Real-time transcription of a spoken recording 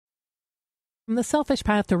From The Selfish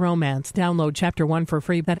Path to Romance, download Chapter 1 for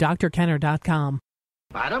free at drkenner.com.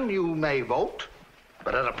 Madam, you may vote,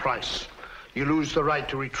 but at a price. You lose the right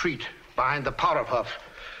to retreat behind the powder puff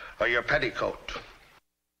or your petticoat.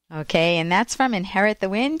 Okay, and that's from Inherit the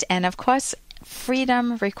Wind. And of course,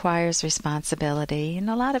 freedom requires responsibility. And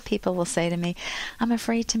a lot of people will say to me, I'm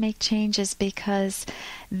afraid to make changes because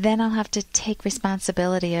then I'll have to take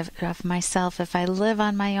responsibility of myself. If I live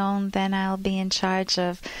on my own, then I'll be in charge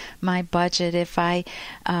of my budget. If I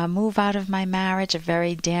move out of my marriage, a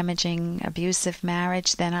very damaging, abusive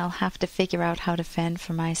marriage, then I'll have to figure out how to fend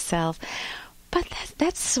for myself. But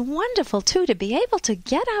that's wonderful, too, to be able to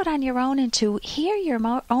get out on your own and to hear your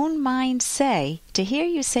own mind say, to hear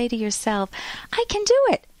you say to yourself, I can do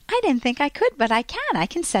it. I didn't think I could, but I can. I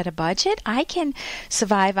can set a budget. I can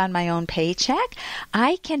survive on my own paycheck.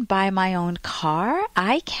 I can buy my own car.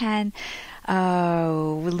 I can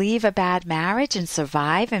leave a bad marriage and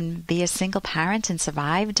survive and be a single parent and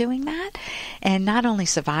survive doing that. And not only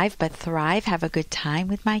survive, but thrive, have a good time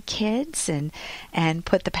with my kids and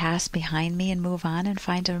put the past behind me and move on and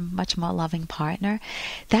find a much more loving partner.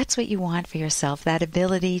 That's what you want for yourself, that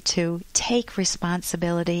ability to take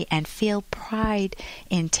responsibility and feel pride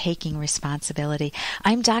in taking responsibility.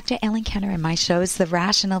 I'm Dr. Ellen Kenner, and my show is The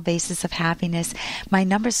Rational Basis of Happiness. My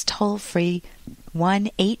number's toll-free,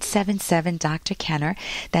 1-877-Dr.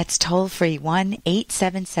 That's toll-free,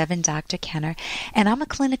 1-877-Dr. And I'm a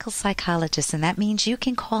clinical psychologist, and that means you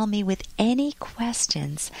can call me with any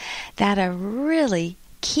questions that are really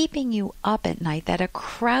keeping you up at night, that are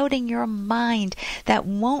crowding your mind, that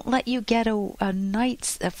won't let you get a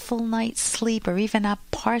full night's sleep or even a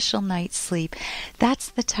partial night's sleep. That's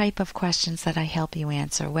the type of questions that I help you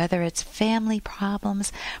answer, whether it's family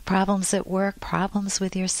problems, problems at work, problems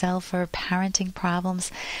with yourself, or parenting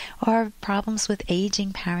problems, or problems with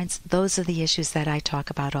aging parents. Those are the issues that I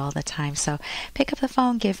talk about all the time. So pick up the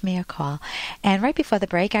phone, give me a call. And right before the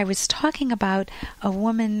break, I was talking about a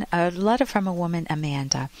letter from a woman,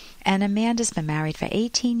 Amanda. And Amanda's been married for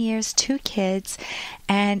 18 years, 2 kids,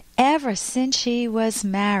 and ever since she was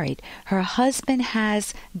married, her husband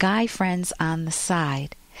has guy friends on the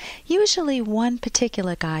side. Usually one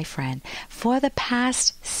particular guy friend. For the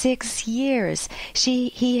past 6 years,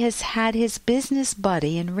 he has had his business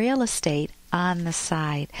buddy in real estate on the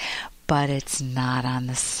side. But it's not on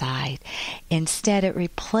the side. Instead, it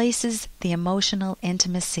replaces the emotional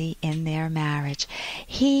intimacy in their marriage.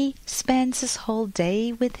 He spends his whole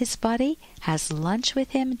day with his buddy, has lunch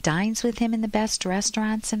with him, dines with him in the best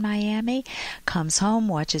restaurants in Miami, comes home,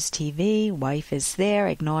 watches TV, wife is there,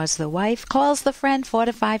 ignores the wife, calls the friend 4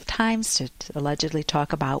 to 5 times to allegedly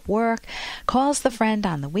talk about work, calls the friend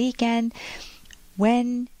on the weekend.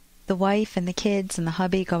 When the wife and the kids and the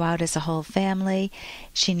hubby go out as a whole family,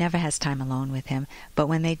 she never has time alone with him. But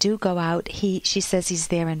when they do go out, she says he's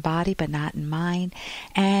there in body but not in mind.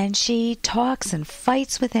 And she talks and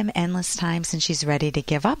fights with him endless times, and she's ready to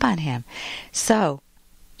give up on him. So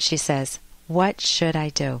she says, what should I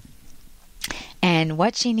do? And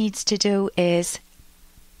what she needs to do is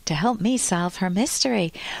to help me solve her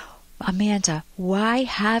mystery. Amanda, why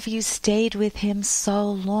have you stayed with him so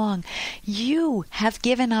long? You have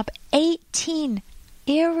given up 18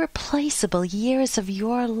 irreplaceable years of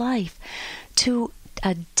your life to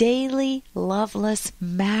a daily, loveless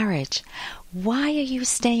marriage. Why are you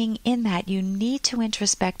staying in that? You need to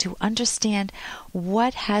introspect to understand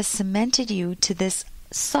what has cemented you to this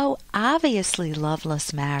so obviously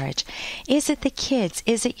loveless marriage. Is it the kids?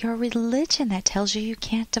 Is it your religion that tells you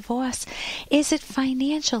can't divorce? Is it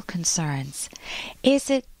financial concerns? Is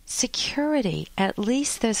it security? At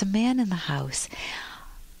least there's a man in the house.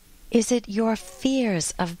 Is it your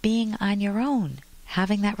fears of being on your own,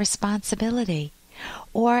 having that responsibility?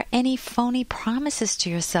 Or any phony promises to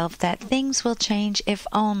yourself that things will change if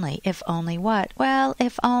only. If only what? Well,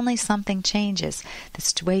 if only something changes.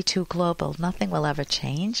 That's way too global. Nothing will ever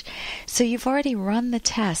change. So you've already run the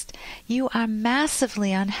test. You are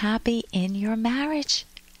massively unhappy in your marriage.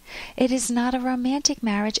 It is not a romantic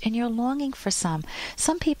marriage, and you're longing for some.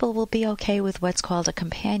 Some people will be okay with what's called a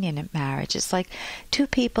companionate marriage. It's like 2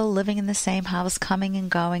 people living in the same house, coming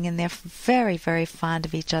and going, and they're very, very fond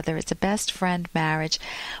of each other. It's a best friend marriage,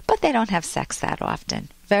 but they don't have sex that often.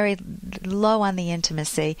 Very low on the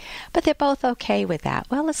intimacy, but they're both okay with that.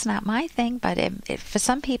 Well, it's not my thing, but for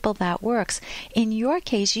some people that works. In your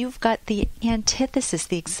case, you've got the antithesis,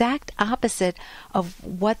 the exact opposite of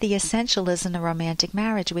what the essential is in a romantic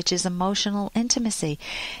marriage, which is emotional intimacy.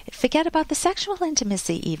 Forget about the sexual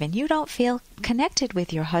intimacy even. You don't feel connected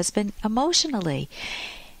with your husband emotionally.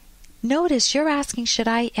 Notice you're asking,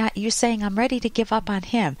 you're saying, I'm ready to give up on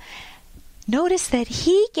him. Notice that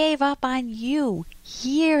he gave up on you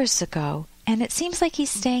years ago, and it seems like he's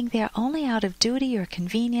staying there only out of duty or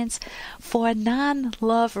convenience for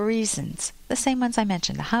non-love reasons. The same ones I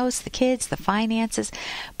mentioned, the house, the kids, the finances.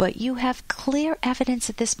 But you have clear evidence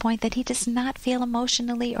at this point that he does not feel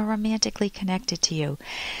emotionally or romantically connected to you.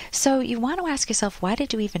 So you want to ask yourself, why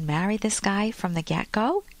did you even marry this guy from the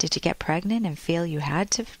get-go? Did you get pregnant and feel you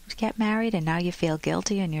had to get married, and now you feel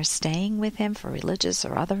guilty and you're staying with him for religious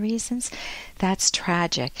or other reasons? That's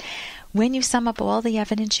tragic. When you sum up all the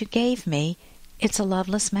evidence you gave me, it's a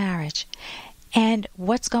loveless marriage. And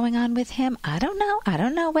what's going on with him? I don't know. I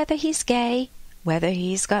don't know whether he's gay, whether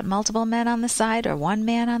he's got multiple men on the side or one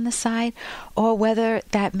man on the side, or whether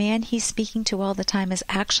that man he's speaking to all the time is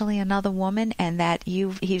actually another woman, and that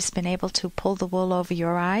he's been able to pull the wool over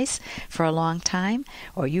your eyes for a long time,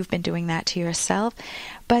 or you've been doing that to yourself.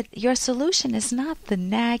 But your solution is not the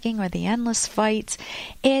nagging or the endless fights.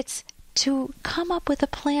 It's to come up with a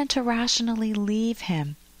plan to rationally leave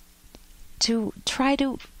him, to try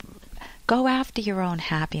to go after your own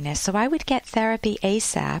happiness. So I would get therapy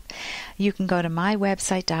ASAP. You can go to my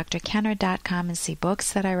website, drkenner.com, and see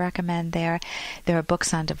books that I recommend there. There are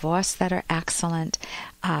books on divorce that are excellent.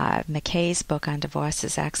 McKay's book on divorce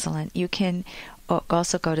is excellent. You can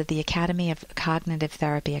also go to the Academy of Cognitive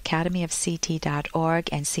Therapy, academyofct.org,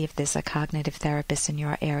 and see if there's a cognitive therapist in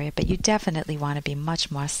your area. But you definitely want to be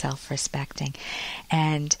much more self-respecting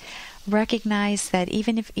and recognize that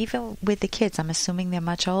even with the kids, I'm assuming they're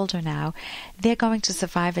much older now, they're going to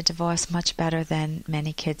survive a divorce much better than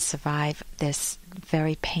many kids survive this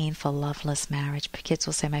very painful, loveless marriage. Kids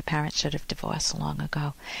will say, my parents should have divorced long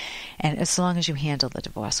ago. And as long as you handle the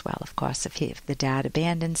divorce well, of course. If the dad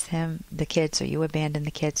abandons the kids, or you abandon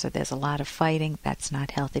the kids, or there's a lot of fighting, that's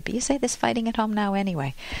not healthy. But you say there's fighting at home now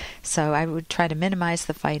anyway. So I would try to minimize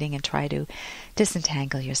the fighting and try to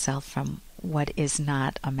disentangle yourself from what is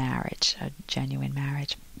not a marriage, a genuine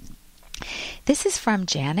marriage. This is from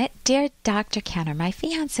Janet. Dear Dr. Kenner, my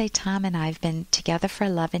fiancé Tom and I have been together for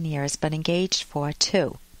 11 years, but engaged for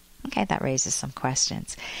 2. Okay, that raises some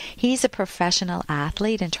questions. He's a professional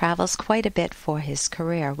athlete and travels quite a bit for his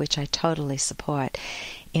career, which I totally support.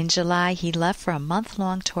 In July, he left for a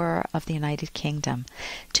month-long tour of the United Kingdom.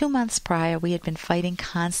 2 months prior, we had been fighting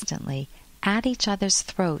constantly, at each other's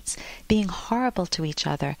throats, being horrible to each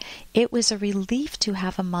other. It was a relief to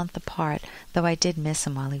have a month apart, though I did miss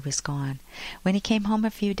him while he was gone. When he came home a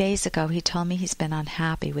few days ago, he told me he's been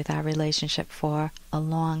unhappy with our relationship for a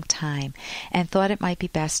long time and thought it might be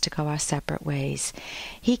best to go our separate ways.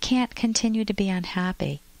 He can't continue to be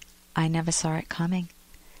unhappy. I never saw it coming.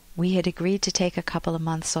 We had agreed to take a couple of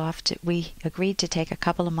months off to try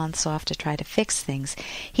to fix things.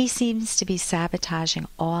 He seems to be sabotaging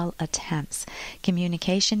all attempts.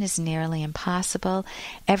 Communication is nearly impossible.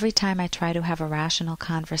 Every time I try to have a rational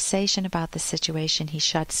conversation about the situation, he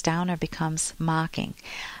shuts down or becomes mocking,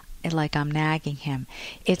 like I'm nagging him.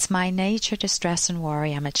 It's my nature to stress and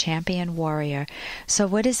worry. I'm a champion warrior. So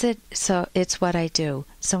what is it? So it's what I do.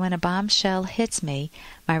 So when a bombshell hits me,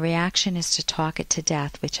 my reaction is to talk it to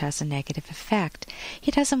death, which has a negative effect.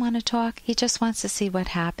 He doesn't want to talk. He just wants to see what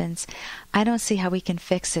happens. I don't see how we can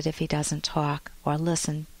fix it if he doesn't talk or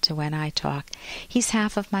listen to when I talk. He's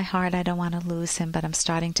half of my heart. I don't want to lose him, but I'm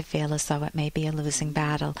starting to feel as though it may be a losing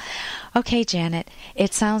battle. Okay, Janet,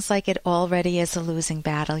 it sounds like it already is a losing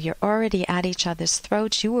battle. You're already at each other's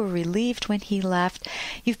throats. You were relieved when he left.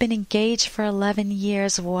 You've been engaged for 11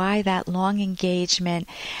 years. Why that long engagement?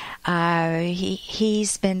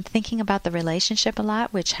 He's been thinking about the relationship a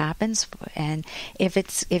lot, which happens, and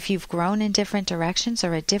if you've grown in different directions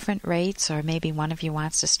or at different rates, or maybe one of you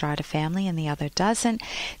wants to start a family and the other doesn't,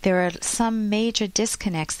 there are some major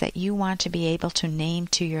disconnects that you want to be able to name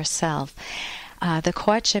to yourself. The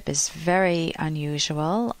courtship is very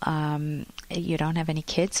unusual. You don't have any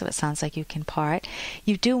kids, so it sounds like you can part.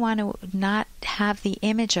 You do want to not have the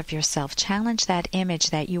image of yourself. Challenge that image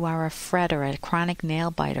that you are a fretter, a chronic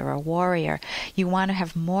nail biter, a warrior. You want to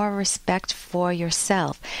have more respect for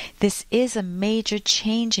yourself. This is a major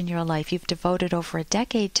change in your life. You've devoted over a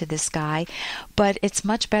decade to this guy, but it's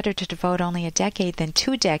much better to devote only a decade than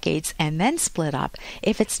 2 decades and then split up.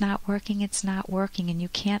 If it's not working, it's not working, and you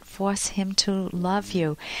can't force him to love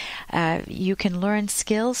you. You can learn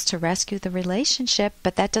skills to rescue the relationship,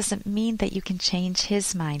 but that doesn't mean that you can change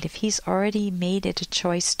his mind. If he's already already made it a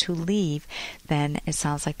choice to leave, then it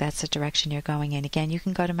sounds like that's the direction you're going in. Again, you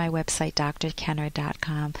can go to my website,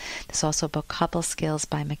 drkenner.com. There's also a book, Couple Skills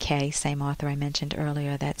by McKay, same author I mentioned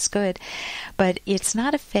earlier. That's good. But it's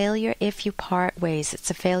not a failure if you part ways.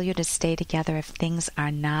 It's a failure to stay together if things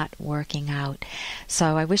are not working out.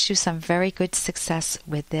 So I wish you some very good success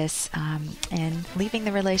with this and leaving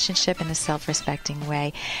the relationship in a self-respecting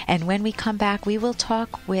way. And when we come back, we will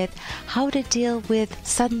talk with how to deal with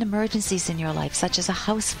sudden emergencies in your life, such as a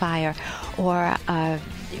house fire or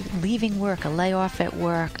leaving work, a layoff at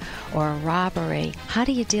work, or a robbery. How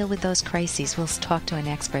do you deal with those crises? We'll talk to an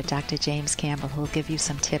expert, Dr. James Campbell, who will give you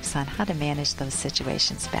some tips on how to manage those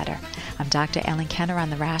situations better. I'm Dr. Ellen Kenner on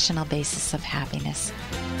the Rational Basis of Happiness.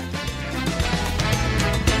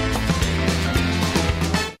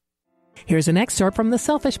 Here's an excerpt from The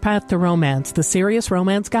Selfish Path to Romance, the Serious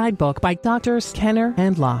Romance Guidebook by Drs. Kenner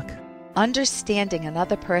and Locke. Understanding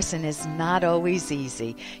another person is not always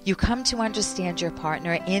easy. You come to understand your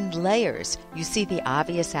partner in layers. You see the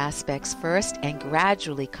obvious aspects first and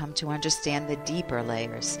gradually come to understand the deeper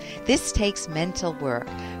layers. This takes mental work.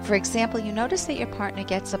 For example, you notice that your partner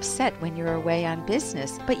gets upset when you're away on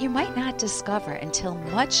business, but you might not discover until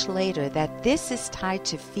much later that this is tied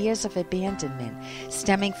to fears of abandonment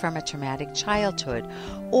stemming from a traumatic childhood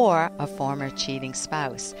or a former cheating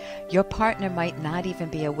spouse. Your partner might not even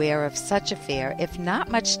be aware of such a fear if not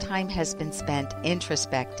much time has been spent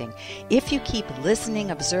introspecting. If you keep listening,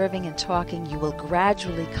 observing, and talking, you will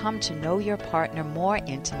gradually come to know your partner more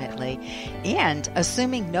intimately, and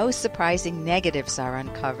assuming no surprising negatives are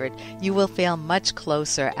uncovered, you will feel much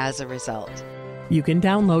closer as a result. You can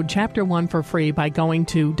download Chapter 1 for free by going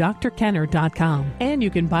to drkenner.com, and you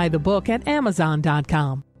can buy the book at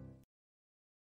amazon.com.